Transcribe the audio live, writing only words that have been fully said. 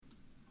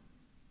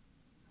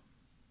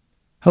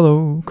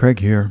Hello, Craig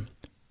here.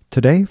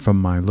 Today,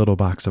 from my little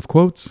box of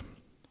quotes,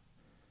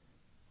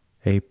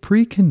 a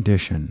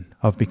precondition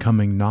of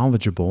becoming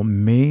knowledgeable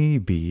may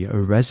be a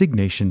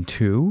resignation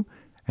to,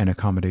 an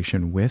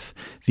accommodation with,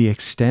 the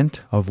extent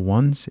of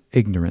one's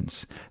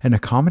ignorance, an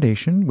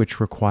accommodation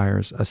which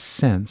requires a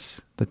sense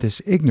that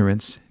this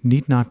ignorance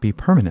need not be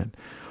permanent,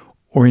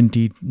 or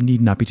indeed need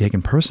not be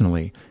taken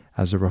personally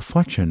as a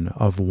reflection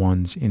of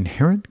one's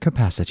inherent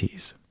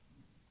capacities.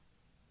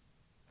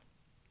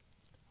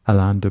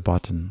 Alain de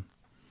Botton.